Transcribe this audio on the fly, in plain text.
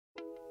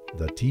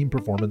the Team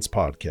Performance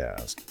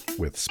Podcast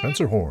with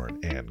Spencer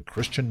Horn and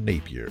Christian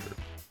Napier.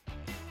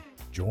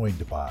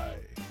 Joined by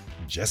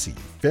Jesse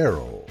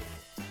Farrell.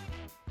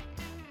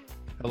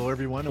 Hello,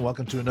 everyone, and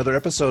welcome to another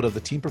episode of the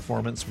Team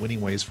Performance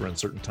Winning Ways for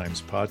Uncertain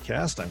Times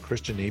podcast. I'm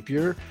Christian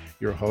Napier,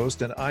 your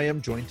host, and I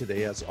am joined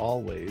today, as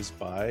always,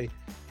 by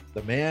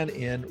the man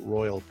in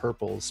royal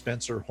purple,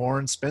 Spencer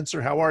Horn. Spencer,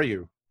 how are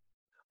you?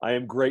 I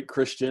am great,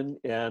 Christian,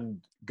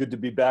 and good to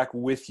be back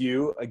with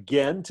you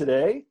again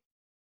today.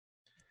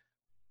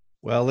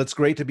 Well, it's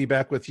great to be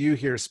back with you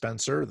here,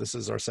 Spencer. This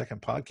is our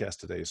second podcast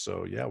today.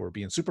 So yeah, we're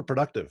being super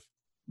productive.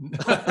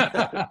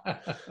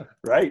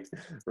 Right.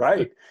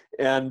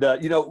 And,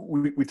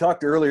 we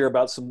talked earlier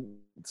about some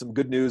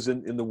good news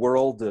in the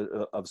world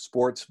of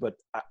sports, but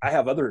I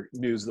have other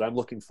news that I'm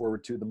looking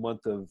forward to the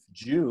month of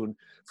June.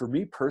 For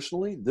me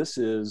personally, this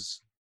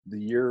is the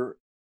year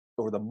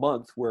or the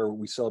month where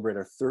we celebrate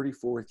our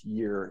 34th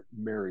year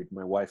married,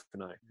 my wife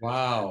and I.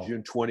 Wow.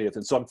 June 20th.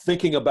 And so I'm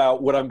thinking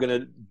about what I'm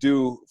going to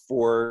do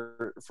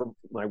for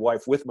my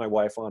wife, with my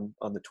wife on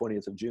the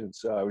 20th of June.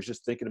 So I was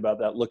just thinking about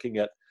that, looking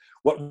at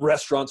what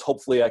restaurants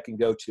hopefully I can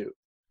go to.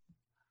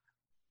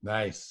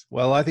 Nice.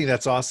 Well, I think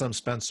that's awesome,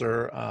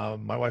 Spencer.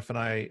 My wife and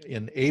I,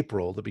 in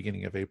April, the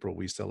beginning of April,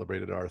 we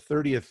celebrated our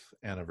 30th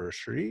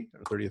anniversary,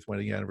 our 30th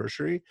wedding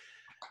anniversary.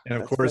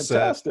 And of course,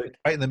 right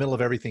in the middle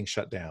of everything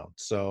shut down.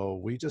 So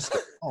we just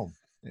got home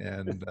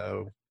and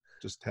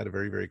just had a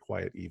very, very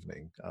quiet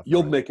evening.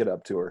 You'll make it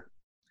up to her.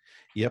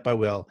 Yep, I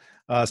will.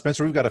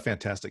 Spencer, we've got a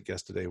fantastic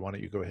guest today. Why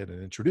don't you go ahead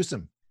and introduce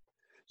him?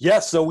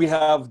 Yes, so we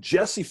have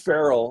Jesse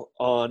Farrell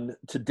on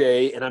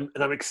today, and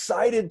I'm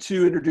excited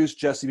to introduce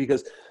Jesse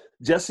because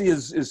Jesse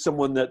is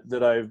someone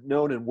that I've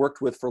known and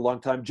worked with for a long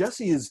time.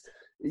 Jesse is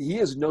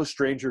no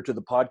stranger to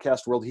the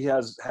podcast world. He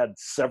has had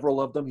several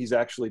of them. He's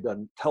actually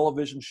done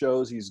television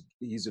shows.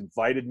 He's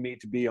invited me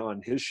to be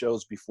on his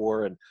shows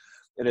before, and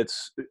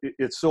it's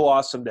so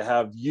awesome to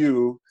have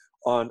you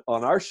on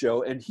our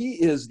show. And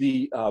he is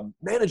the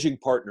managing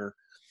partner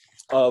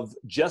of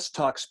Jess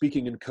Talk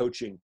Speaking and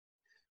Coaching,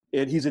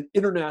 and he's an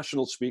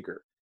international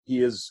speaker.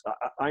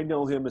 I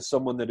know him as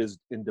someone that is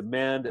in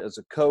demand as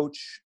a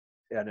coach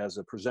and as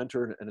a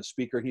presenter and a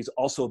speaker. He's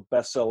also a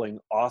best-selling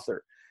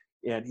author.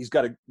 And he's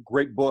got a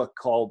great book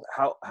called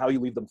How You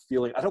Leave Them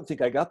Feeling. I don't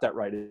think I got that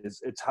right.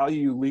 It's How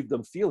You Leave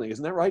Them Feeling.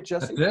 Isn't that right,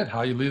 Jesse? That's it.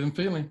 How You Leave Them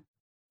Feeling.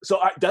 So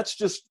that's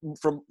just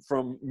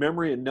from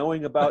memory and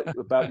knowing about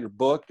your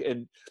book.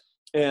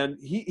 And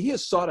he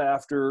is sought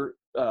after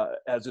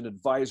as an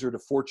advisor to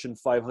Fortune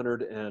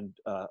 500 and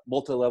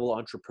multi-level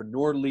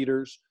entrepreneur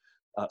leaders,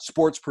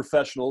 sports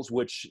professionals,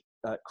 which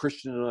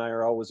Christian and I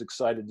are always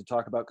excited to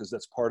talk about because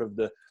that's part of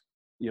the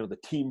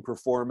team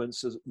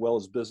performance as well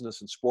as business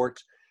and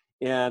sports.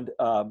 And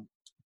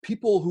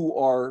people who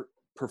are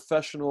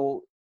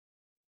professional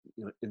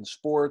in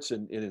sports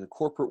and in the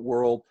corporate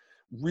world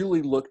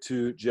really look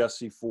to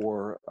Jesse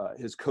for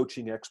his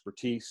coaching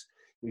expertise.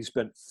 He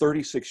spent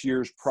 36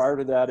 years prior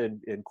to that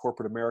in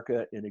corporate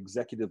America in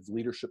executive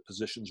leadership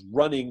positions,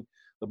 running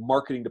the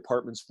marketing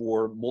departments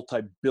for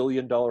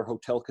multi-billion-dollar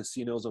hotel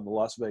casinos on the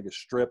Las Vegas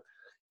Strip.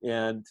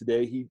 And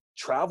today he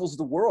travels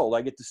the world.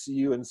 I get to see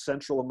you in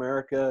Central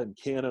America and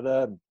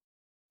Canada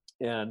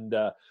and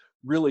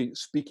really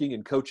speaking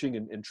and coaching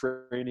and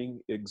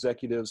training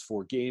executives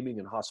for gaming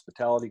and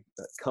hospitality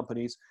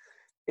companies.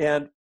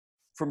 And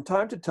from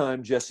time to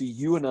time, Jesse,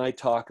 you and I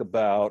talk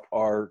about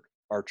our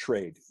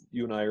trade.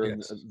 You and I are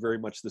in very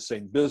much the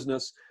same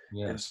business.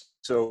 Yes. And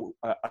so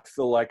I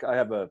feel like I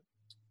have a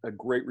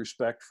great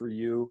respect for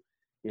you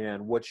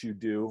and what you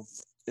do.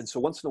 And so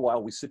once in a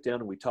while we sit down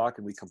and we talk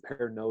and we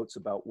compare notes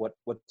about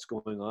what's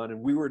going on. And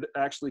we were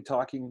actually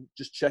talking,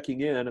 just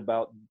checking in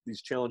about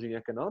these challenging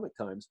economic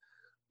times.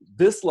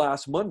 This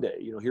last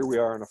Monday, here we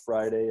are on a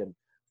Friday,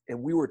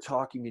 and we were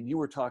talking, and you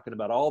were talking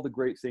about all the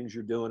great things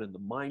you're doing and the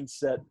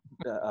mindset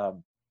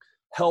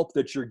help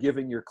that you're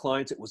giving your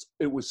clients.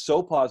 It was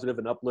so positive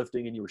and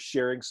uplifting, and you were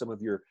sharing some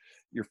of your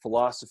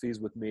philosophies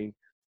with me.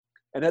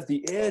 And at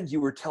the end, you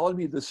were telling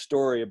me this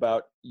story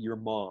about your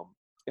mom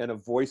and a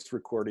voice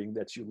recording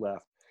that you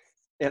left.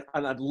 And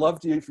I'd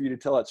love for you to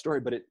tell that story,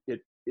 but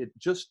it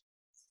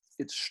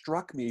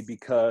struck me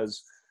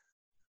because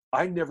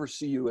I never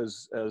see you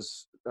as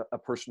a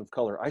person of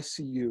color. I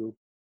see you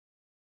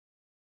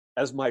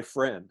as my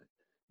friend.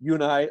 You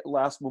and I,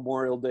 last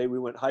Memorial Day, we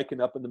went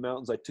hiking up in the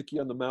mountains. I took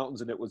you on the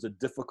mountains, and it was a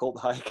difficult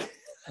hike.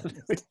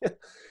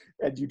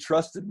 And you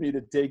trusted me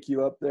to take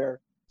you up there.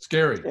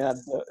 Scary. And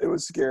it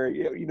was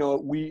scary.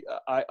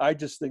 I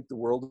just think the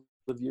world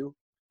of you.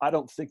 I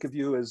don't think of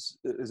you as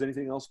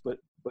anything else but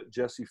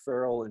Jesse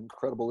Farrell,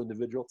 incredible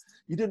individual.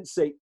 You didn't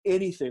say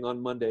anything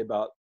on Monday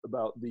about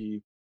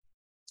the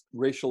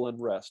racial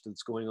unrest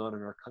that's going on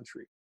in our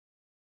country.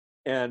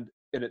 And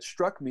it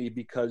struck me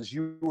because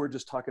you were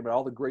just talking about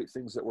all the great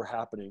things that were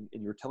happening,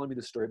 and you were telling me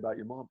the story about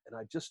your mom. And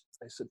I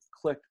said,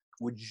 click,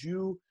 would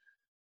you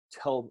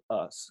tell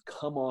us,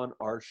 come on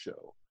our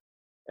show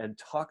and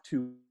talk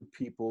to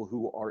people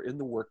who are in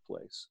the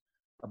workplace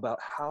about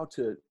how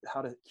to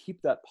keep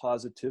that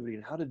positivity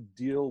and how to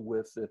deal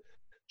with the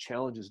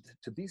challenges,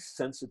 to be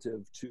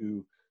sensitive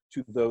to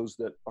those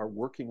that are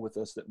working with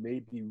us that may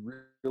be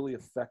really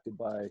affected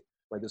by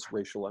this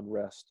racial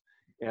unrest.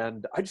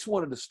 And I just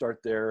wanted to start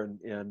there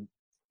and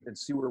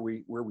see where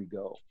we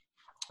go.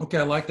 Okay,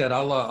 I like that.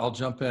 I'll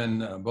jump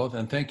in both,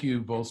 and thank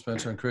you both,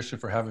 Spencer and Christian,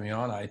 for having me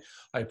on. I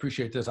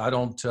appreciate this. I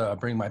don't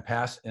bring my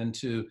past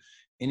into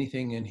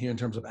anything in here in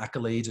terms of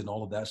accolades and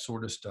all of that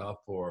sort of stuff,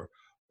 or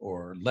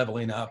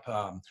leveling up.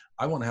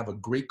 I want to have a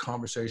great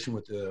conversation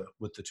with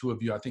the two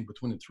of you. I think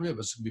between the three of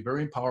us, it'll be a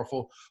very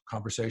powerful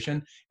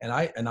conversation. And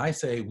I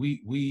say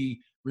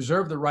we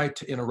reserve the right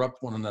to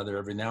interrupt one another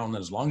every now and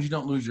then, as long as you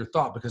don't lose your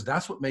thought, because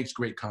that's what makes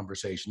great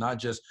conversation, not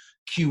just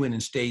cueing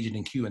and staging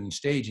and cueing and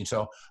staging.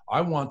 So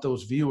I want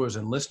those viewers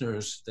and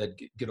listeners that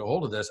get a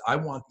hold of this, I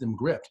want them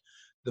gripped.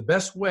 The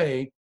best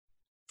way,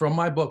 from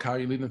my book, How Are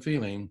You Leaving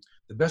Feeling,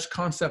 the best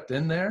concept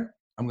in there,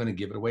 I'm going to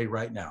give it away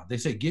right now. They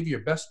say, give your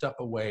best stuff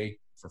away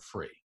for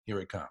free. Here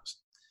it comes.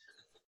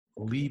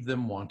 Leave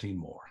them wanting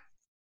more.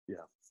 Yeah.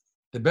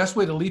 The best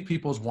way to leave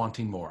people is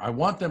wanting more. I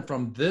want them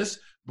from this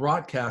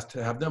broadcast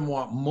to have them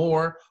want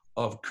more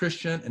of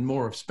Christian and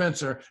more of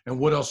Spencer, and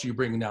what else are you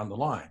bringing down the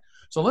line?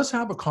 So let's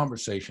have a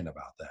conversation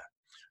about that.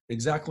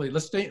 Exactly.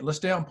 Let's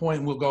stay on point,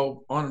 and we'll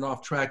go on and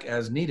off track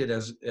as needed,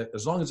 as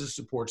long as it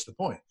supports the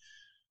point.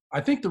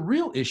 I think the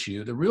real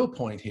issue, the real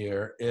point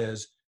here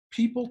is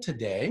people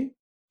today,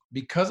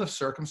 because of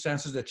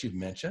circumstances that you've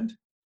mentioned,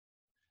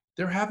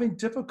 they're having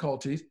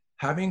difficulties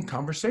having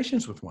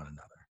conversations with one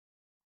another.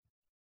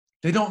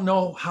 They don't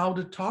know how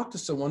to talk to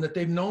someone that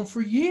they've known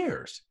for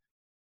years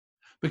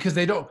because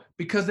they don't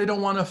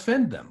want to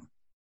offend them.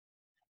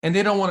 And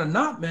they don't want to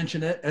not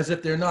mention it as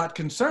if they're not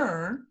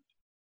concerned.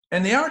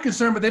 And they are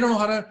concerned, but they don't know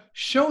how to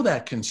show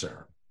that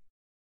concern.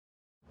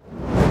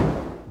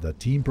 The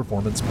Team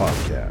Performance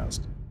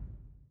Podcast.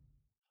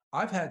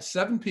 I've had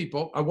 7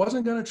 people. I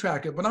wasn't going to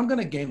track it, but I'm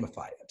going to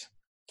gamify it.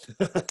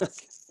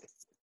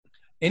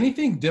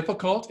 Anything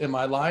difficult in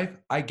my life,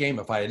 I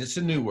gamify it. It's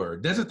a new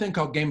word. There's a thing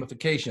called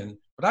gamification,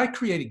 but I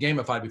created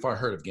gamify before I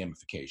heard of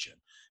gamification.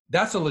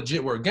 That's a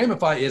legit word.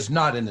 Gamify is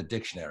not in the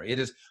dictionary. It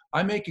is,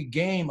 I make a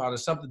game out of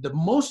something. The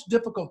most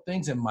difficult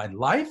things in my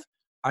life,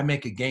 I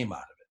make a game out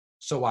of it.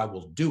 So I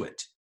will do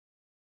it.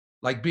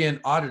 Like being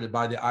audited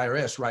by the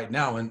IRS right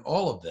now and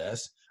all of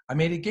this, I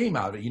made a game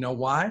out of it. You know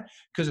why?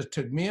 Because it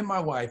took me and my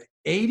wife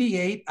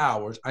 88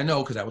 hours. I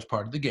know, because that was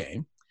part of the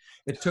game.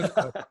 It took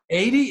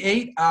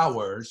 88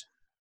 hours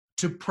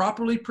to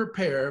properly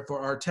prepare for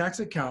our tax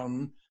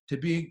accountant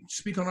to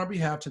speak on our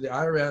behalf to the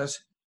IRS,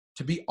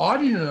 to be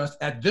auditing us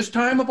at this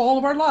time of all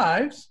of our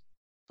lives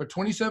for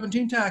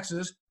 2017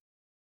 taxes.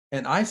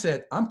 And I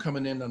said, I'm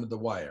coming in under the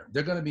wire.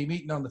 They're going to be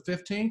meeting on the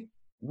 15th.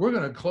 We're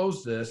going to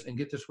close this and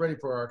get this ready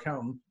for our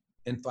accountant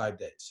in 5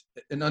 days.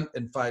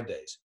 In 5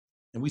 days.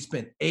 And we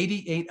spent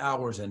 88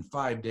 hours and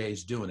 5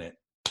 days doing it.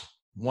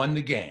 Won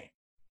the game.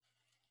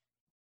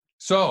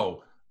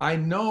 So I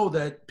know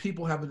that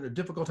people have a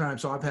difficult time.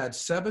 So I've had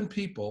 7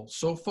 people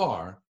so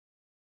far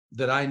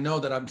that I know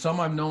that some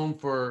I've known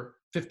for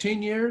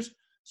 15 years,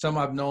 some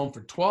I've known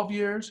for 12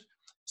 years,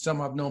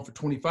 some I've known for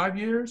 25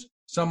 years,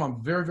 some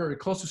I'm very, very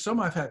close to. Some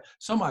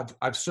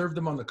I've served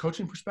them on the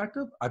coaching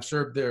perspective. I've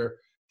served their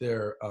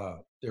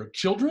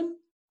children,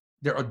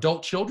 their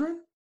adult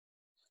children.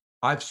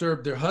 I've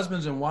served their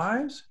husbands and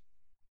wives,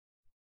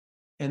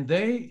 and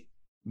they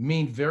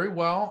mean very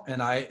well.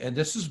 And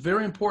this is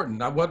very important.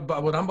 Now, what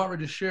I'm about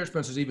ready to share,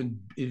 Spencer, is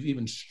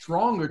even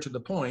stronger to the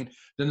point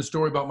than the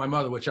story about my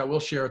mother, which I will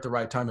share at the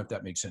right time if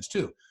that makes sense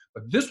too.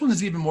 But this one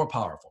is even more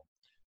powerful.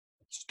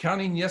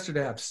 Counting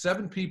yesterday, I have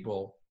 7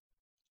 people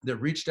that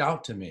reached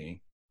out to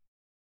me,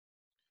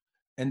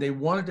 and they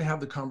wanted to have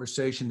the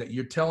conversation that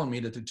you're telling me,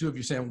 that the two of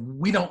you saying,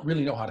 we don't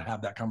really know how to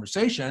have that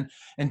conversation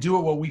and do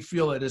it where we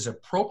feel it is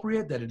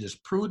appropriate, that it is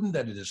prudent,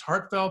 that it is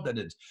heartfelt, that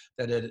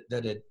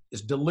it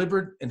is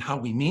delivered in how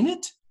we mean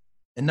it,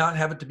 and not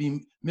have it to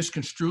be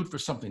misconstrued for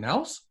something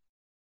else.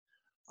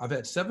 I've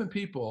had 7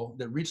 people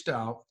that reached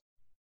out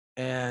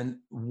and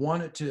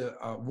wanted to,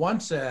 one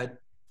said,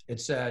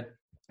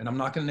 and I'm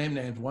not going to name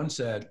names, one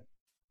said,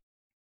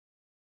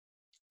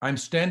 I'm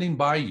standing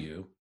by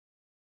you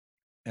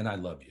and I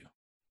love you.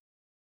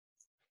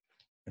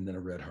 And then a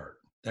red heart.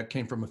 That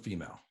came from a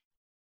female.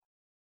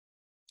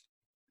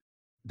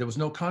 There was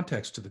no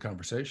context to the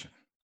conversation.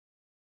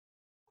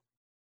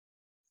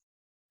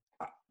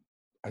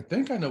 I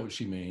think I know what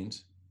she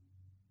means,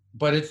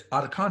 but it's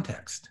out of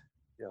context.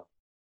 Yeah.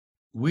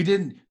 You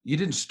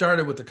didn't start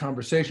it with the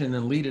conversation and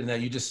then lead it in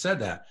that. You just said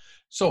that.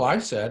 So I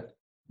said,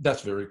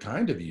 that's very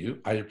kind of you.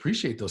 I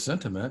appreciate those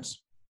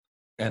sentiments.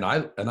 And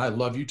I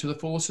love you to the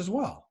fullest as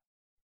well.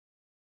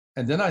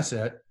 And then I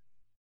said,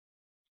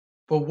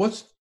 but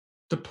what's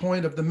the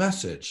point of the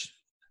message?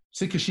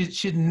 See, because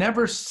she'd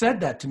never said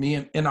that to me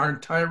in our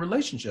entire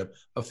relationship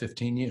of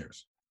 15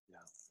 years. Yeah.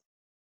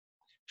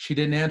 She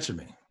didn't answer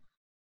me.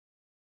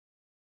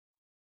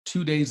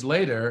 2 days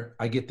later,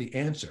 I get the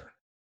answer.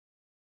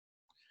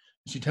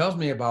 She tells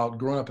me about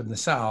growing up in the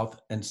South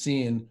and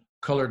seeing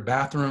colored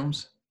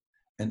bathrooms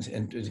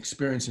and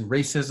experiencing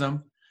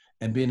racism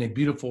and being a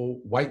beautiful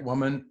white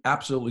woman,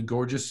 absolutely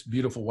gorgeous,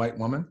 beautiful white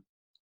woman,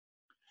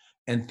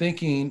 and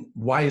thinking,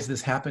 why is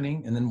this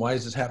happening? And then why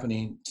is this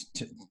happening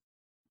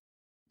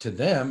to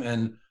them?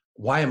 And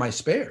why am I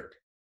spared?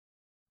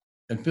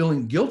 And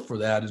feeling guilt for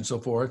that and so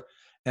forth.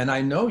 And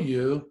I know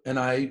you, and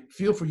I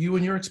feel for you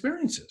and your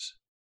experiences.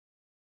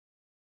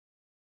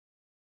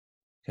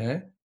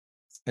 Okay.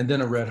 And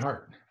then a red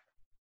heart.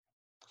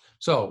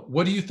 So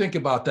what do you think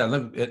about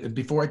that?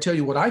 Before I tell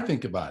you what I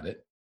think about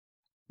it,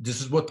 this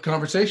is what the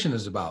conversation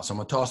is about. So I'm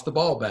going to toss the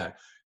ball back.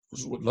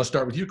 Let's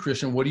start with you,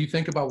 Christian. What do you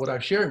think about what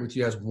I've shared with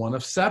you as one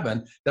of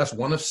 7? That's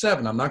one of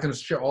 7. I'm not going to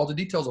share all the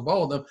details of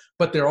all of them,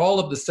 but they're all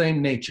of the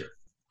same nature.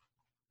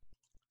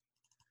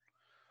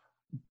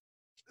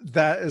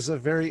 That is a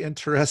very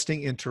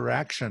interesting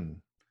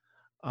interaction.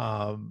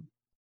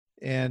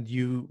 And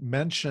you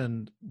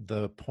mentioned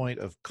the point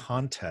of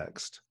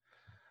context,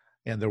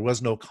 and there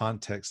was no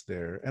context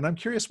there. And I'm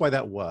curious why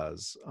that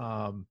was.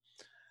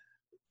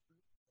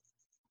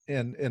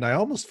 And I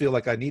almost feel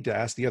like I need to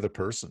ask the other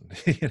person.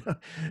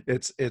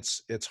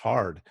 It's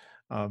hard.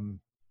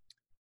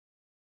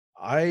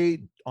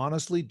 I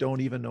honestly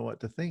don't even know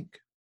what to think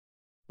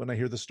when I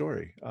hear the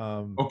story.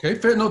 Okay,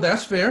 fair. No,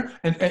 that's fair.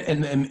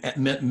 And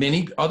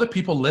many other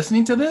people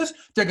listening to this,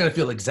 they're going to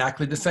feel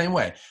exactly the same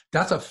way.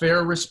 That's a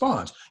fair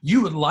response.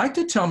 You would like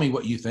to tell me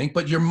what you think,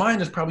 but your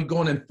mind is probably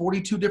going in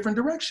 42 different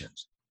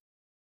directions.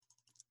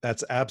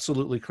 That's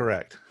absolutely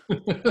correct.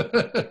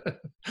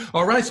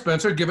 All right,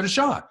 Spencer, give it a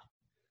shot.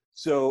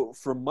 So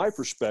from my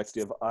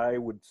perspective, I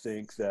would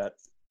think that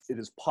it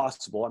is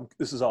possible.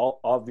 This is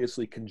all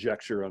obviously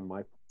conjecture on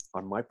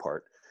my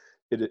part.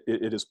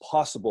 It is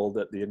possible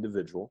that the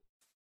individual,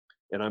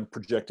 and I'm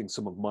projecting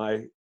some of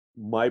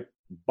my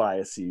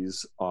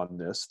biases on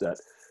this, that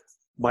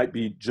might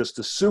be just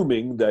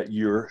assuming that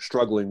you're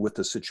struggling with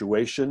the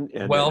situation,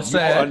 and well you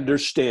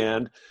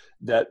understand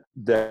that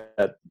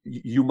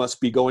you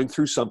must be going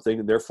through something,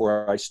 and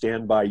therefore I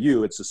stand by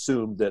you. It's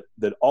assumed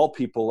that all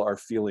people are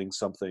feeling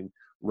something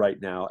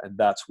right now, and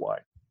that's why.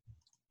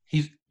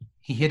 He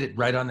hit it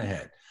right on the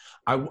head.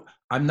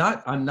 I'm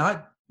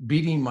not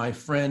beating my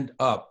friend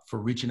up for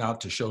reaching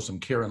out to show some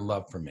care and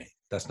love for me.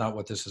 That's not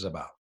what this is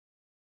about.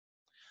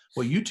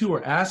 What you two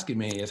are asking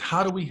me is,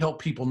 how do we help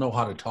people know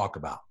how to talk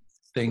about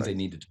things they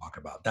need to talk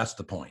about? That's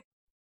the point.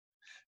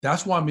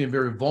 That's why I'm being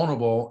very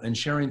vulnerable and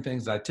sharing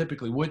things that I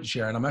typically wouldn't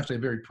share. And I'm actually a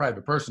very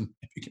private person,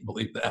 if you can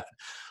believe that.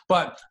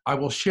 But I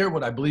will share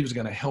what I believe is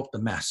going to help the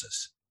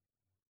masses.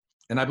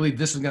 And I believe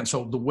this is going to,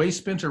 so the way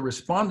Spencer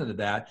responded to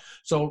that.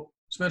 So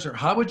Spencer,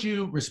 how would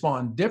you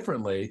respond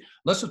differently?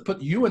 Let's just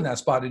put you in that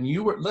spot, and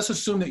let's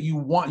assume that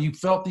you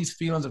felt these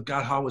feelings of,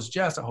 God, how is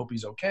Jess? I hope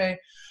he's okay.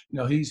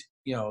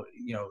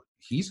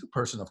 He's a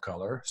person of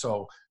color.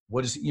 So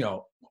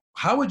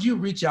how would you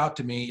reach out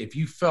to me if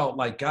you felt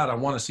like, God, I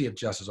want to see if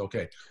Jess is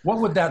okay? What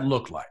would that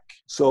look like?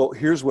 So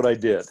here's what I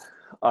did.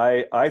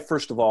 I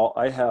first of all,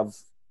 I have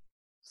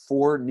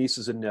 4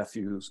 nieces and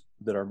nephews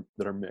that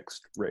are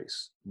mixed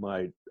race.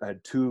 I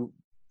had 2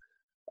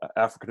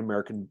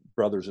 African-American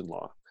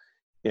brothers-in-law,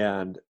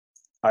 and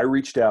I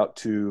reached out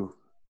to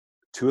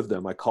 2 of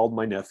them. I called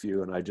my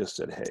nephew and I just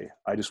said, hey,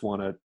 I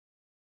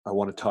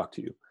want to talk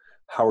to you.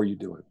 How are you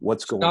doing?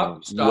 What's going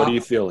on? What are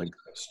you feeling?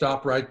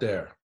 Stop right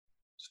there.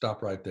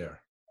 Stop right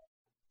there.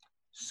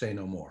 Say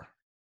no more.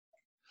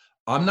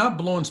 I'm not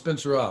blowing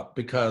Spencer up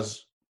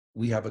because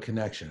we have a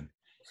connection.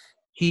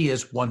 He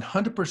is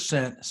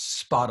 100%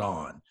 spot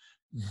on.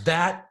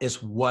 That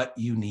is what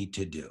you need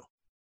to do.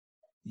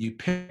 You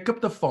pick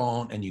up the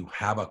phone and you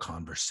have a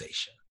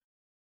conversation.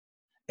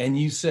 And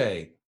you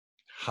say,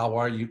 how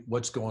are you?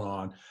 What's going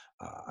on?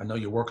 I know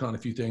you're working on a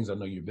few things. I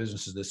know your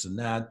business is this and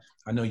that.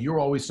 I know you're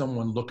always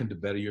someone looking to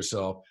better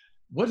yourself.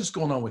 What is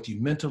going on with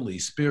you mentally,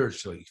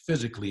 spiritually,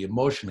 physically,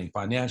 emotionally,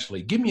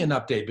 financially? Give me an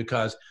update,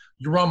 because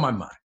you're on my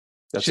mind.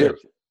 That's it.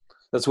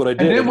 That's what I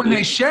did. And then when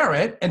they share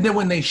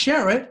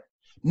it,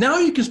 now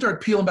you can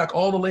start peeling back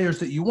all the layers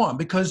that you want,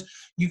 because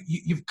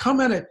you've come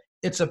at it.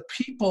 It's a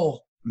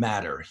people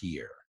matter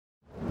here.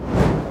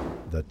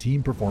 The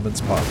Team Performance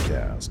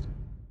Podcast.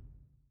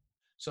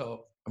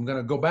 So I'm going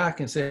to go back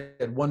and say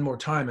it one more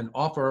time and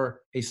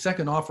offer a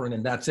second offering,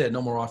 and that's it.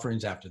 No more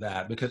offerings after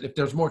that, because if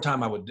there's more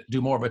time, I would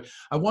do more. But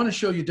I want to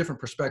show you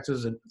different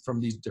perspectives from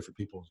these different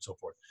people and so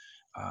forth.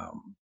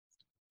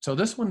 So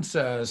this one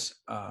says,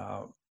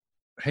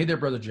 hey there,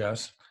 Brother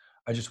Jess.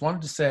 I just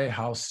wanted to say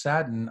how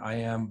saddened I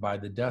am by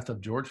the death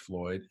of George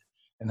Floyd,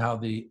 and how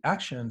the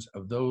actions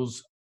of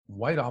those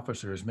white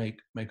officers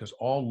make us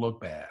all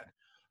look bad.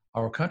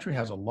 Our country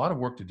has a lot of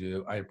work to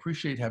do. I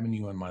appreciate having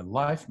you in my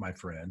life, my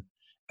friend,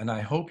 and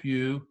I hope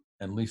you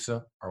and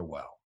Lisa are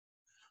well.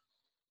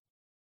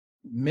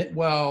 Meant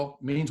well,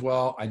 means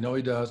well. I know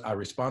he does. I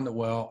responded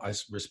well. I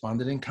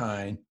responded in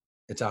kind.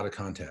 It's out of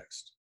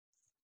context.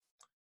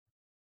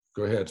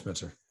 Go ahead,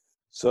 Spencer.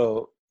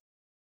 So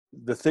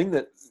the thing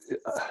that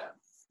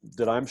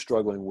I'm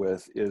struggling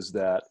with is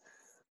that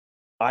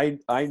I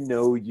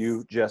know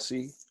you,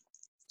 Jesse.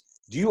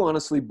 Do you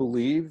honestly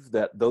believe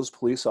that those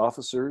police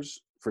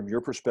officers, from your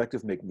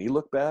perspective, make me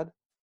look bad?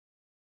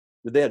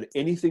 Did they have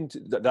anything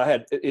that I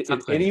had in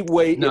any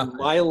way in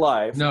my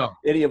life? No.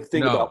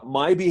 Anything about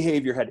my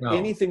behavior had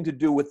anything to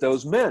do with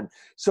those men?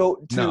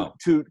 So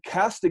to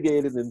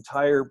castigate an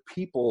entire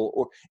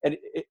people, and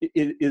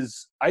it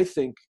is, I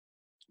think,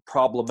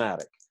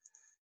 problematic.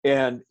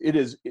 And it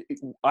is,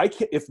 I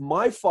can't. If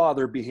my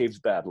father behaves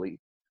badly,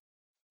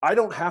 I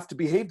don't have to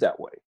behave that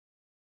way.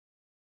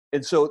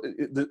 And so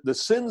the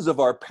sins of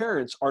our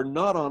parents are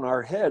not on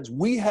our heads.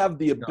 We have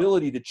the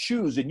ability to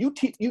choose. And you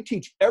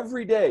teach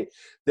every day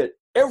that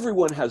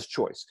everyone has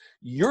choice.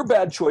 Your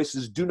bad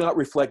choices do not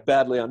reflect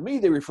badly on me.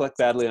 They reflect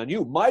badly on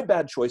you. My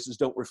bad choices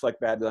don't reflect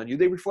badly on you.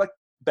 They reflect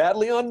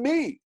badly on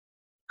me.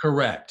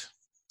 Correct.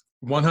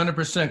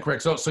 100%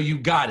 correct. So you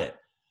got it.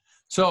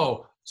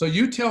 So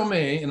you tell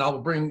me, and I'll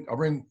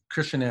bring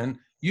Christian in.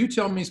 You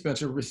tell me,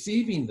 Spencer,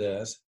 receiving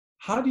this,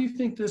 how do you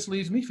think this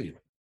leaves me feeling?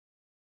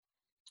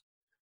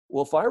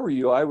 Well, if I were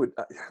you, I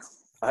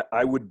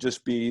would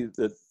just be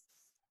that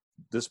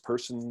this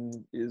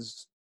person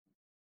is,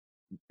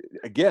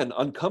 again,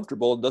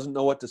 uncomfortable and doesn't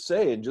know what to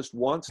say and just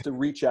wants to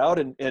reach out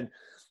and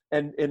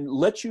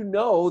let you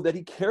know that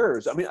he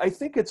cares. I mean, I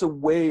think it's a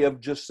way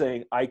of just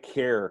saying I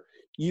care,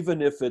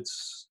 even if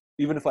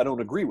I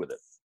don't agree with it.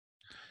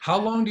 How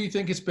long do you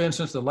think it's been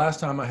since the last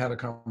time I had a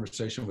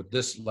conversation with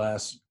this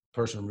last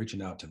person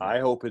reaching out to me?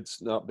 I hope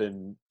it's not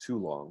been too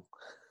long.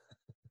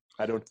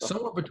 I don't know.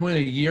 Somewhere between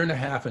 1.5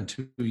 years and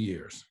 2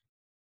 years.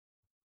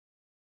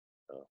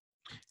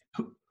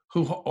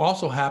 Who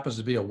also happens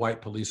to be a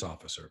white police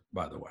officer,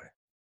 by the way.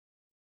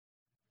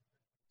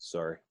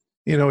 Sorry.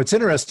 It's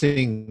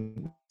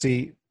interesting.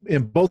 See,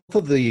 in both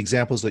of the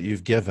examples that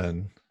you've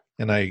given,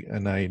 and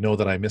I know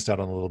that I missed out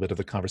on a little bit of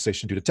the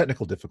conversation due to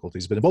technical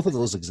difficulties, but in both of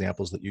those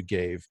examples that you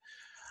gave,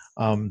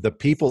 the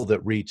people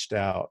that reached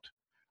out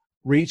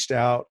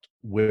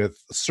with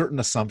certain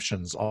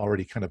assumptions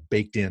already kind of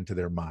baked into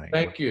their mind.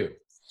 Thank you.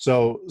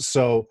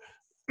 So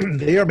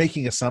they are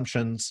making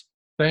assumptions.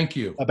 Thank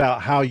you.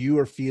 About how you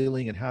are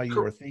feeling and how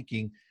you are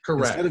thinking.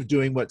 Correct. Instead of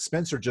doing what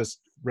Spencer just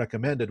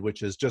recommended,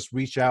 which is just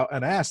reach out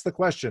and ask the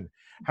question,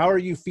 how are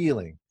you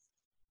feeling?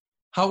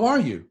 How are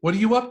you? What are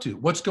you up to?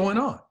 What's going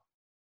on?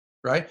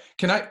 Right?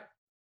 Can I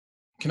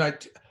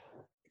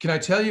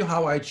tell you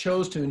how I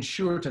chose to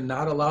ensure to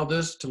not allow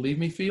this to leave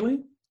me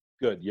feeling?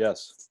 Good.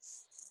 Yes.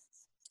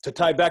 To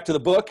tie back to the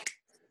book.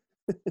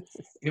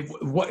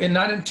 And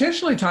not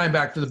intentionally tying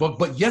back to the book,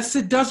 but yes,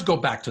 it does go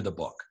back to the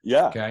book.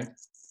 Yeah. Okay.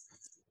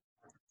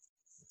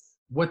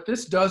 What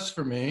this does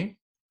for me,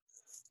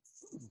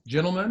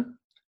 gentlemen,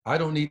 I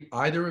don't need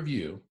either of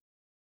you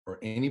or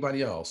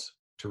anybody else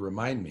to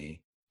remind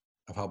me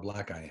of how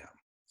black I am.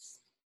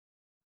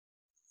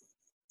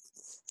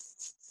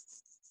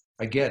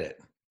 I get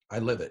it. I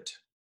live it.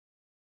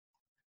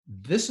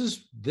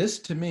 This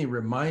to me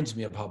reminds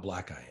me of how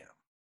black I am.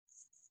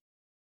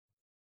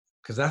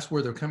 Because that's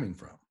where they're coming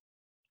from.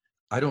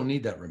 I don't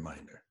need that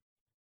reminder.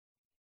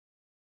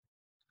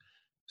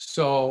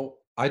 So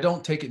I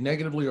don't take it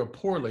negatively or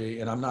poorly,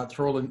 and I'm not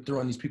throwing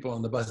these people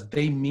on the bus.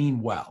 They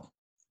mean well,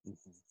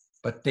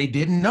 but they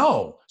didn't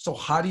know. So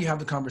how do you have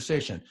the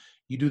conversation?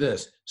 You do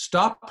this.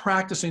 Stop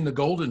practicing the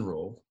golden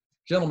rule.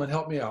 Gentlemen,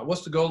 help me out.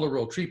 What's the golden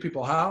rule? Treat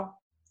people how?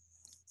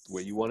 The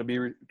way you want to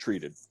be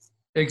treated.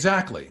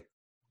 Exactly.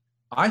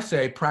 I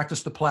say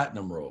practice the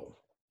platinum rule.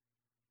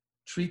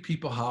 Treat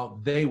people how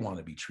they want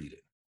to be treated.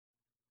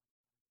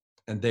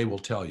 And they will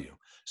tell you.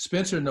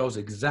 Spencer knows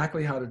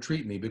exactly how to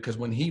treat me because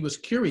when he was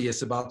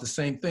curious about the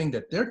same thing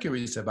that they're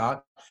curious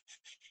about,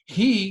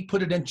 he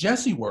put it in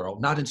Jesse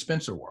world, not in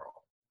Spencer world.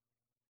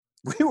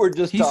 We were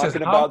just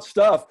talking about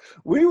stuff.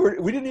 I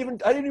didn't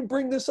even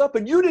bring this up,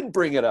 and you didn't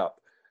bring it up.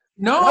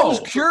 No. And I was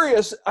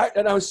curious,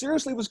 and I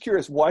seriously was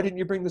curious. Why didn't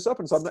you bring this up?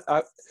 And so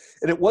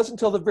and it wasn't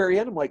until the very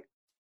end. I'm like,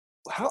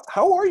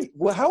 how are you?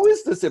 Well, how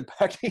is this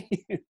impacting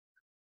you?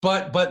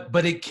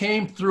 But it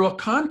came through a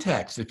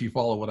context, if you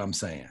follow what I'm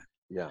saying.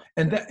 Yeah.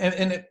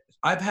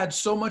 I've had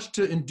so much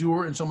to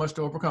endure and so much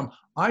to overcome.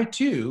 I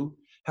too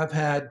have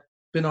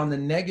been on the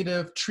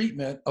negative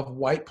treatment of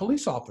white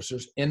police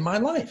officers in my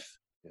life.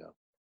 Yeah.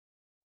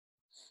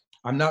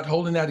 I'm not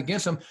holding that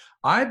against them.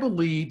 I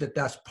believe that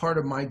that's part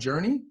of my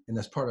journey and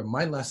that's part of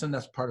my lesson.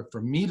 That's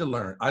for me to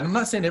learn. I'm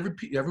not saying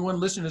everyone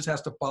listening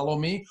has to follow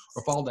me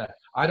or follow that.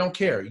 I don't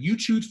care. You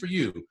choose for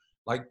you.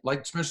 Like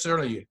Spencer said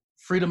earlier,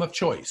 freedom of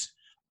choice.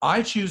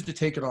 I choose to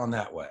take it on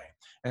that way.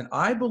 And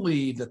I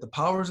believe that the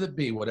powers that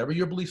be, whatever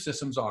your belief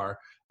systems are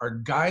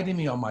guiding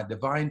me on my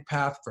divine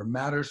path for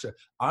matters.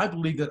 I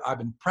believe that I've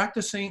been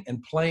practicing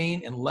and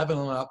playing and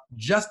leveling up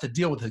just to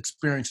deal with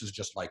experiences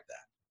just like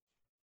that.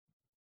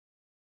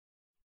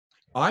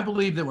 I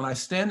believe that when I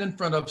stand in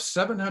front of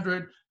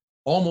 700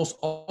 almost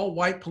all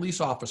white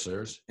police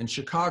officers in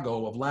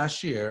Chicago of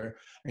last year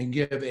and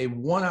give a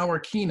 1-hour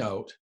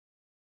keynote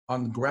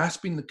on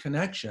grasping the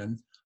connection,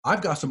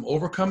 I've got some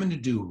overcoming to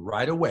do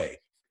right away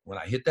when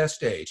I hit that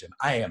stage. And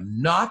I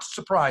am not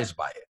surprised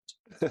by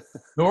it,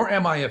 nor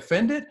am I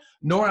offended,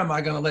 nor am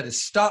I going to let it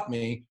stop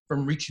me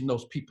from reaching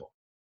those people.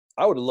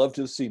 I would have loved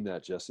to have seen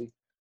that, Jesse.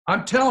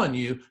 I'm telling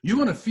you, you're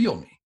going to feel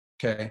me.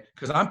 Okay.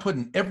 Because I'm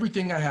putting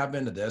everything I have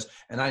into this,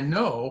 and I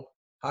know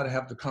how to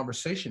have the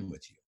conversation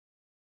with you.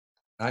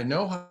 I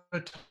know how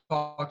to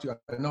talk to you.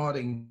 I know how to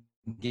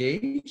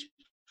engage.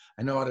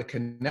 I know how to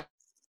connect.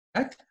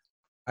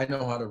 I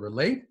know how to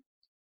relate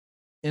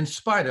in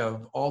spite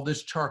of all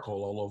this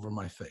charcoal all over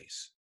my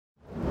face.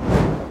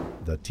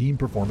 The Team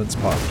Performance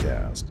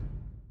Podcast.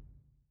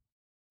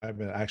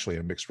 I'm actually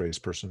a mixed race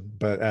person,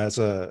 but as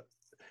a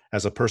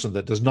person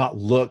that does not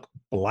look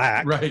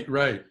black.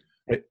 Right.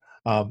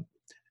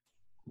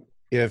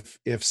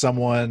 If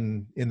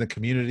someone in the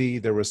community,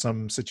 there was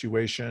some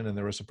situation and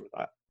there was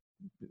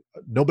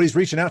nobody's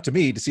reaching out to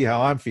me to see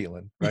how I'm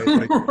feeling, right?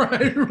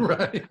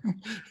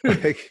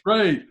 Right.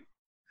 Right.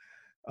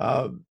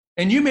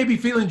 And you may be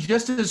feeling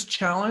just as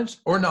challenged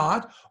or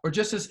not, or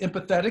just as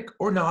empathetic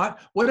or not,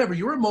 whatever.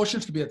 Your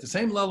emotions could be at the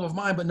same level of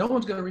mine, but no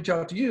one's going to reach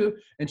out to you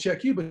and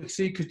check you, but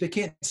see, because they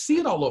can't see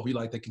it all over you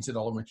like they can see it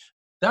all over me.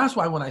 That's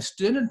why when I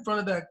stood in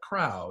front of that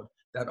crowd,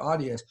 that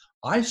audience,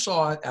 I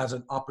saw it as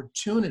an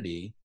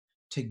opportunity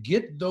to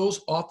get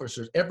those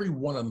officers, every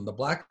one of them, the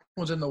black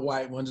ones and the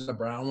white ones, the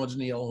brown ones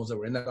and the yellow ones that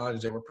were in that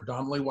audience, they were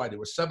predominantly white. There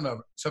were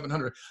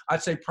 700.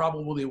 I'd say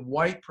probably the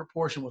white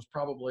proportion was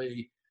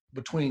probably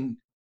between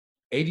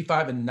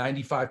 85 and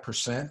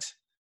 95%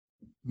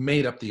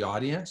 made up the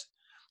audience.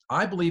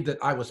 I believe that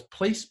I was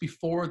placed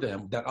before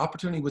them. That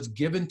opportunity was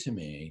given to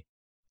me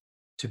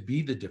to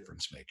be the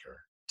difference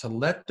maker, to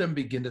let them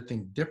begin to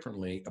think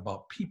differently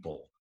about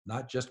people,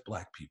 not just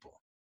black people.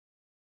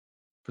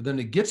 For them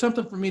to get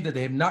something from me that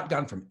they have not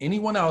gotten from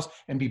anyone else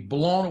and be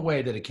blown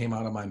away that it came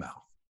out of my mouth.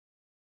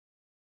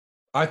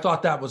 I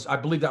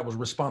believe that was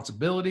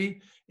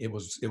responsibility. It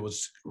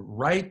was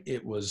right.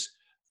 It was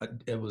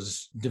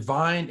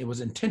divine. It was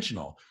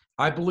intentional.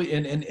 I believe,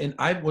 and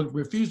I would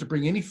refuse to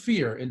bring any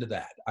fear into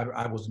that.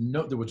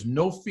 There was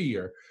no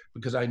fear,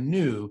 because I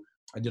knew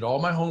I did all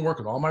my homework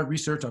and all my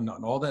research on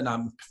all that. And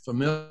I'm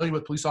familiar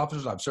with police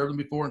officers. I've served them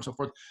before and so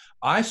forth.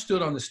 I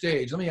stood on the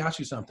stage. Let me ask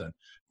you something.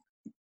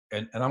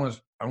 And I'm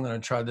going to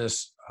try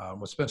this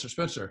with Spencer.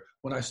 Spencer,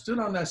 when I stood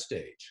on that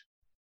stage,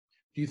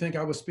 do you think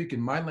I was speaking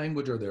my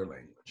language or their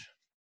language?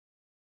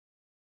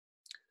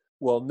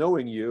 Well,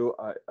 knowing you,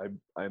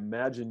 I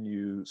imagine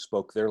you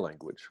spoke their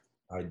language.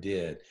 I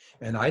did.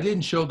 And I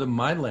didn't show them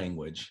my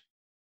language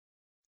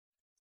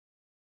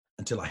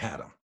until I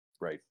had them.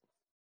 Right.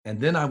 And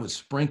then I would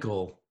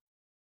sprinkle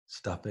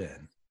stuff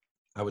in.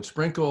 I would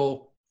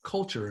sprinkle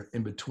culture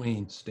in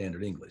between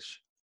standard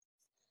English.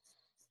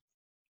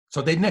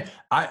 So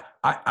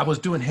I was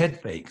doing head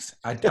fakes.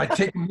 I'd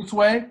take them this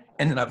way,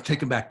 and then I would take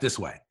them back this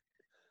way.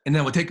 And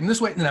then I would take them this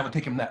way, and then I would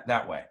take them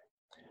that way.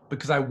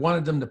 Because I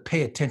wanted them to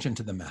pay attention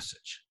to the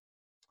message.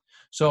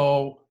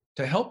 So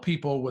to help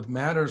people with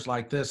matters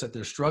like this that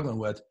they're struggling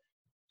with,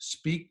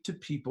 speak to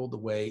people the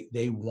way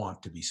they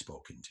want to be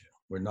spoken to.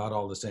 We're not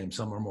all the same.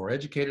 Some are more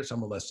educated,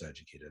 some are less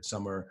educated.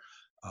 Some are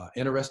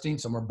interesting,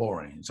 some are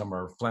boring. Some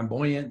are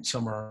flamboyant,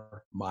 some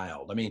are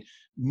mild. I mean,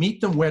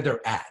 meet them where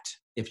they're at.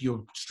 If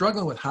you're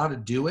struggling with how to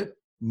do it,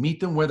 meet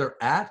them where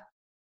they're at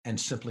and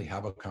simply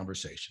have a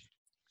conversation.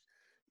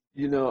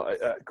 You know,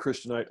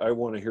 Christian, I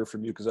want to hear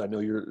from you because I know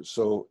you're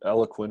so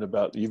eloquent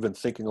about, you've been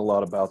thinking a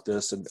lot about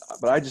this,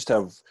 but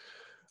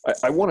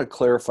I want to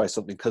clarify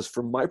something, because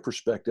from my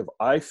perspective,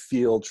 I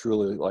feel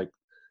truly like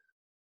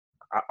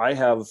I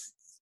have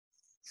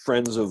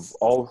friends of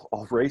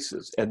all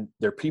races, and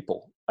they're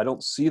people. I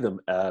don't see them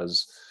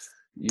as,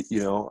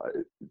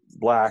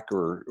 black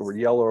or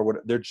yellow or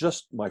whatever. They're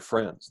just my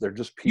friends. They're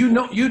just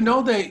people. You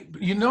know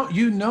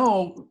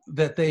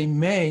that they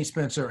may,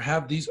 Spencer,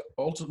 have these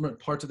ultimate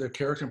parts of their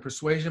character and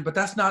persuasion, but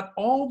that's not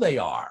all they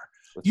are.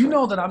 That's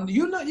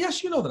right.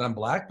 Yes, you know that I'm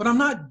black, but I'm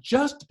not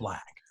just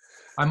black.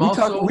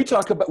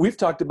 We've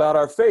talked about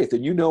our faith,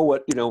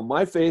 and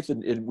my faith,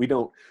 and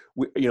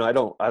I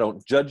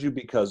don't judge you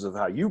because of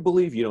how you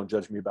believe. You don't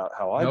judge me about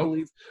how I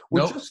believe.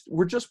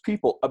 We're just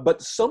people.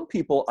 But some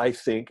people, I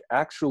think,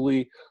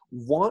 actually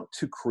want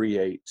to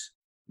create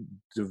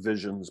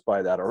divisions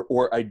by that,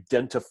 or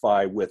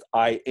identify with,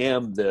 I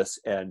am this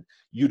and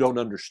you don't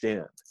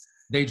understand.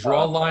 They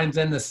draw lines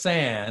in the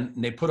sand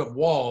and they put up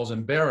walls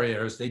and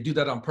barriers. They do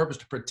that on purpose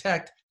to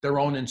protect their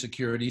own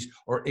insecurities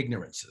or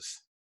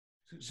ignorances.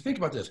 So think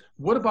about this.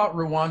 What about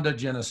Rwanda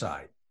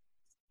genocide?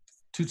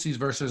 Tutsis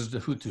versus the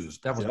Hutus.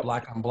 That was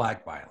black on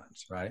black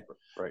violence, right?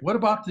 Right. What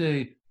about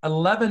the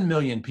 11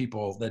 million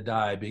people that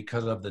died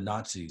because of the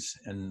Nazis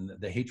and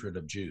the hatred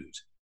of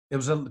Jews?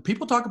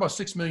 People talk about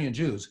 6 million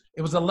Jews.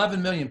 It was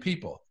 11 million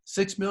people,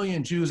 6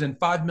 million Jews and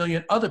 5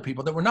 million other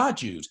people that were not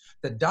Jews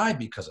that died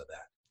because of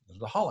that. It was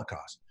the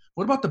Holocaust.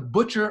 What about the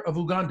butcher of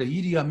Uganda,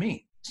 Idi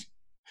Amin?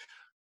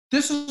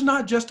 This is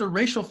not just a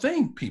racial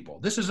thing, people.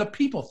 This is a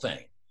people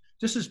thing.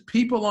 This is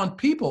people on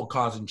people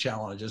causing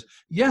challenges.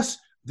 Yes,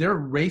 there are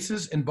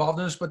races involved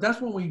in this, but that's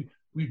when we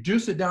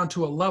reduce it down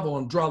to a level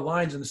and draw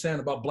lines in the sand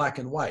about black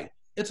and white.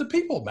 It's a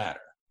people matter.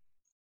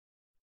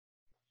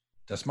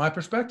 That's my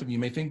perspective. You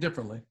may think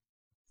differently.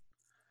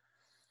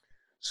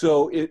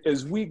 So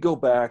as we go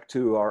back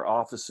to our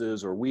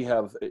offices, or we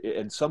have,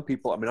 and some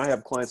people, I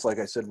have clients, like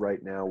I said,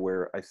 right now,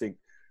 where I think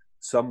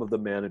some of the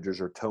managers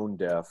are tone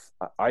deaf.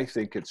 I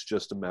think it's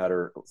just a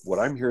matter, what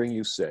I'm hearing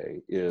you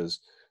say is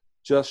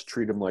just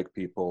treat them like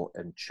people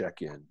and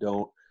check in.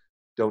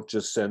 Don't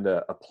just send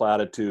a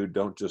platitude.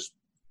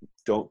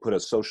 Don't put a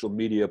social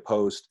media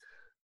post.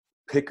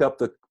 Pick up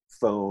the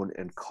phone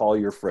and call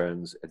your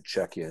friends and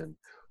check in.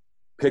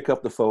 Pick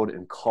up the phone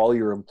and call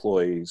your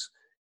employees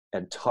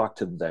and talk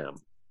to them.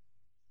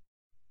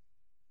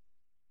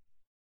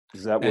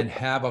 Is that what? And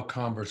have a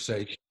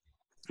conversation.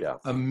 Yeah.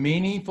 A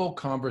meaningful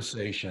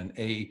conversation.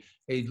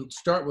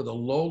 Start with a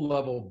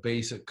low-level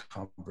basic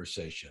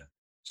conversation.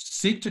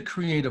 Seek to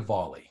create a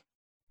volley.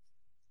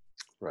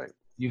 Right.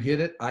 You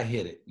hit it, I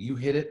hit it. You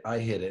hit it, I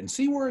hit it. And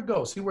see where it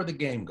goes. See where the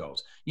game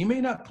goes. You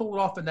may not pull it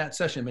off in that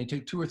session. It may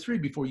take 2 or 3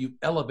 before you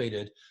elevate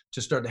it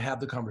to start to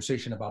have the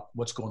conversation about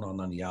what's going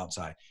on the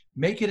outside.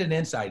 Make it an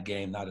inside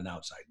game, not an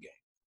outside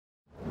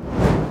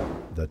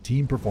game. The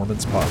Team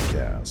Performance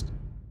Podcast.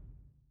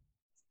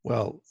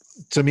 Well,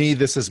 to me,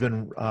 this has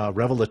been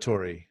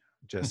revelatory,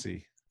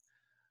 Jesse.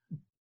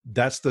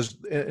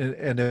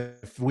 And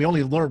if we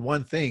only learn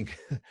one thing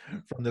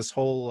from this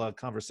whole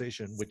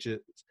conversation, which is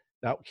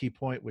that key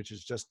point, which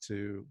is just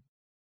to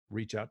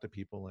reach out to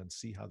people and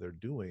see how they're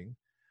doing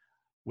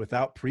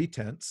without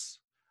pretense,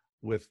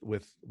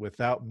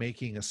 without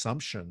making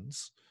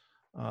assumptions,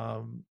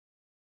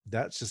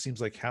 that just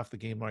seems like half the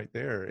game right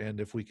there.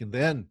 And if we can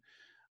then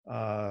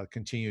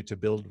continue to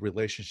build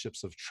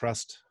relationships of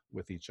trust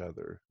with each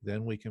other,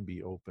 then we can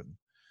be open.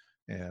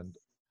 And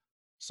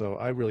so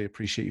I really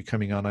appreciate you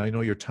coming on. I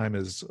know your time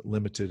is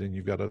limited and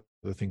you've got other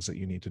things that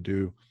you need to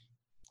do.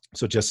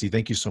 So Jesse,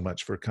 thank you so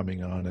much for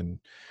coming on and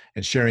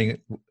sharing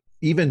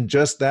even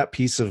just that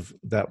piece of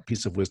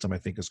wisdom. I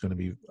think is going to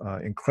be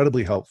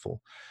incredibly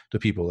helpful to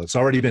people. It's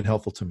already been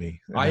helpful to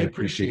me. I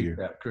appreciate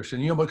that,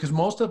 Christian. Because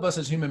most of us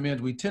as human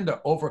beings, we tend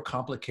to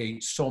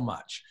overcomplicate so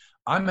much.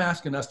 I'm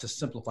asking us to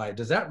simplify it.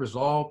 Does that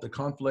resolve the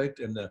conflict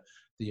and the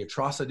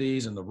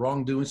atrocities and the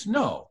wrongdoings?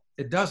 No,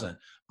 it doesn't.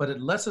 But it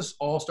lets us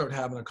all start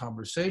having a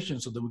conversation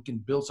so that we can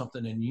build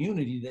something in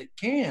unity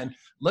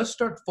let's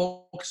start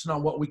focusing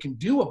on what we can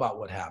do about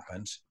what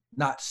happens,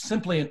 not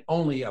simply and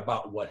only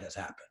about what has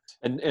happened.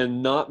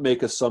 And not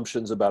make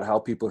assumptions about how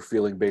people are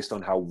feeling based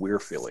on how we're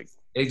feeling.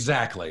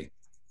 Exactly.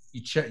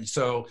 You check.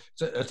 So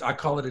I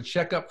call it a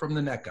checkup from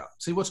the neck up.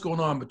 See what's going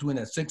on between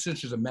that 6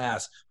 inches of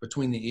mass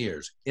between the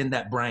ears in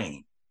that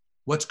brain.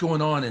 What's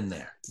going on in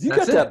there? You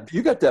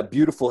got that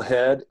beautiful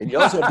head, and you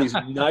also have these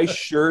nice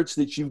shirts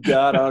that you've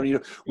got on.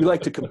 We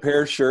like to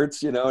compare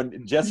shirts,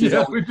 and Jesse's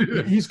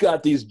he's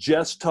got these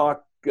Jess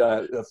Talk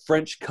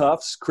French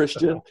cuffs.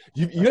 Christian,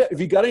 have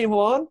you got any of them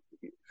on?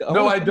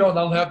 No, I don't.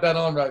 I'll have that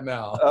on right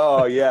now.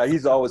 Oh yeah,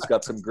 he's always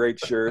got some great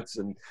shirts,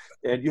 and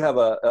you have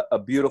a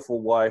beautiful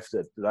wife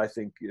that I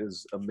think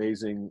is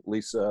amazing,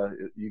 Lisa.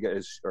 You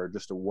guys are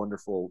just a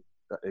wonderful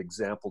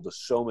example to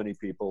so many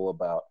people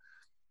about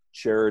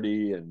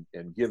charity and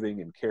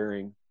giving and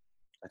caring.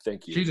 I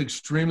thank you. She's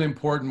extremely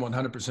important,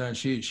 100%.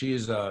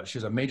 She's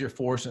a major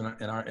force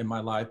in my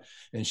life,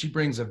 and she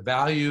brings a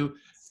value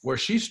where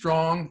she's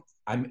strong.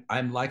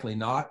 I'm likely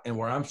not, and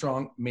where I'm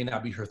strong may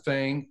not be her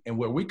thing. And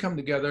where we come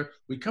together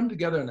in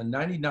a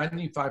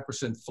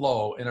 90-95%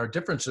 flow, and our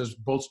differences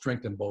both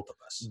strengthen both of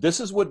us. This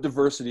is what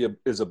diversity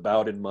is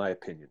about, in my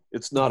opinion.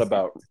 It's not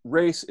about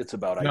race. It's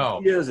about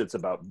ideas. It's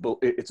about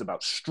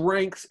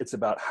strengths. It's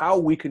about how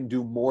we can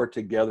do more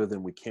together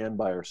than we can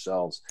by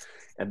ourselves.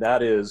 And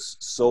that is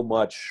so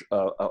much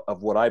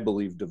of what I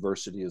believe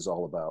diversity is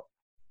all about.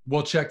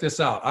 Well, check this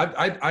out.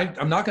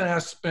 I'm not going to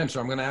ask Spencer.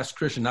 I'm going to ask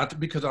Christian, not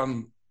because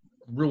I'm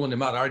ruling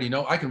him out. I already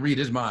know. I can read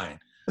his mind.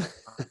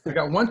 I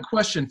got one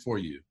question for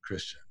you,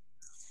 Christian.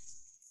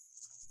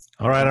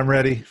 All right, I'm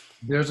ready.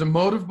 There's a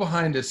motive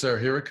behind it, sir.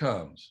 Here it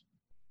comes.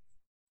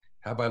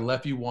 Have I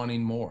left you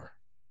wanting more?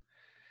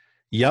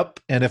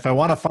 Yep. And if I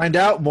want to find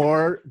out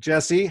more,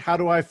 Jesse, how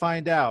do I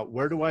find out?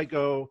 Where do I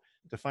go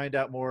to find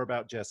out more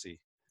about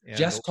Jesse?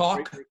 Jess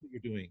Talk. What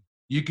you're doing.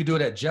 You can do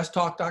it at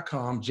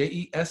jesstalk.com,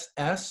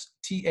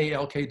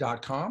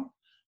 JESSTALK.com.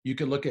 You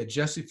can look at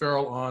Jesse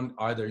Farrell on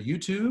either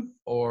YouTube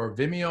or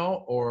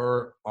Vimeo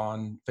or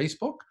on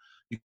Facebook.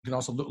 You can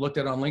also look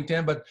at it on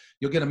LinkedIn, but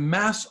you'll get a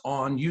mass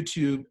on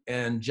YouTube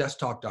and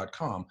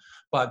jesstalk.com.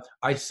 But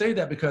I say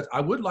that because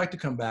I would like to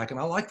come back, and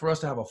I'd like for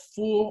us to have a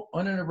full,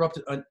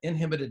 uninterrupted,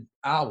 uninhibited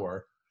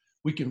hour.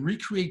 We can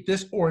recreate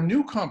this or a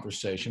new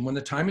conversation when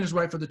the timing is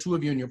right for the two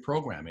of you in your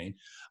programming.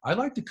 I'd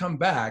like to come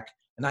back,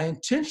 and I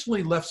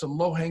intentionally left some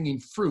low-hanging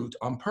fruit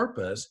on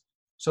purpose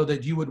so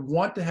that you would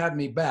want to have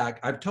me back.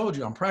 I've told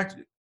you, I'm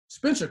practicing.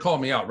 Spencer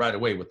called me out right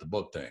away with the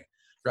book thing,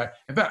 right?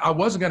 In fact, I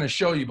wasn't going to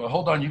show you, but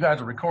hold on, you guys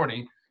are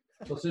recording.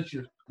 So since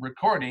you're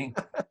recording,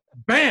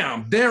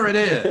 bam, there it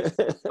is.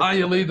 How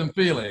you leave them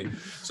feeling.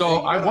 So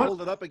I want to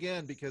hold it up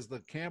again because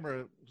the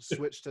camera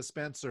switched to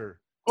Spencer.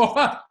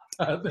 Oh,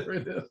 there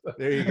it is.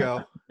 There you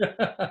go.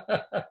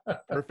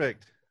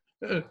 Perfect.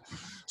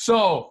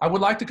 So I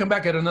would like to come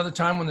back at another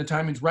time when the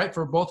timing's right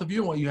for both of you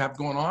and what you have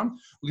going on.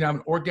 We can have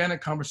an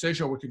organic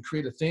conversation, or we can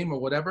create a theme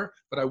or whatever.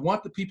 But I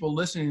want the people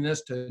listening to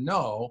this to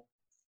know,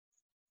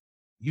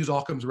 use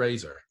Occam's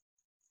razor.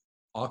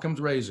 Occam's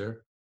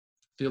razor,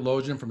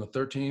 theologian from the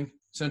 13th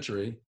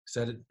century,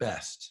 said it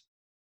best.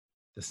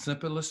 The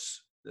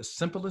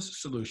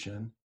simplest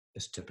solution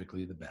is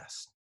typically the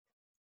best.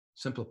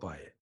 Simplify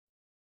it.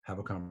 Have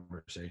a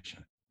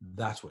conversation.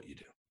 That's what you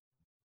do.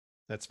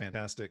 That's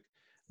fantastic.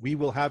 We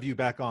will have you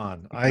back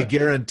on. I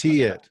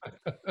guarantee it.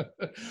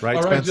 Right,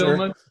 all right, Spencer?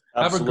 gentlemen.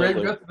 Absolutely. Have a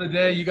great rest of the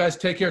day. You guys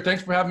take care.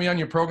 Thanks for having me on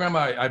your program.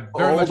 I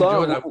very much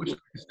enjoyed it. I wish I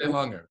could stay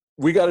longer.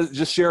 We got to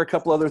just share a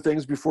couple other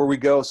things before we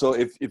go. So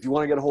if you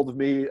want to get a hold of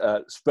me,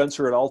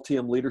 Spencer at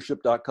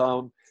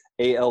altiumleadership.com,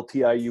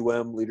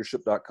 ALTIUM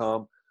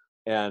leadership.com.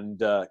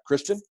 And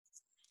Christian?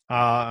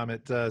 I'm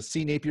at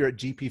cnapier at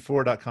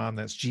gp4.com.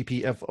 That's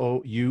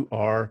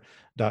gpfour.com.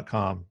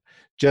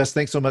 Jess,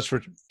 thanks so much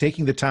for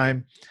taking the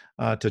time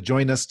to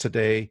join us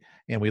today,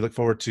 and we look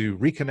forward to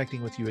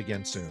reconnecting with you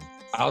again soon.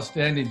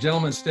 Outstanding.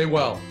 Gentlemen, stay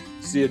well.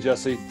 See you,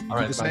 Jesse. All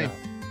right, the bye same.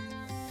 now.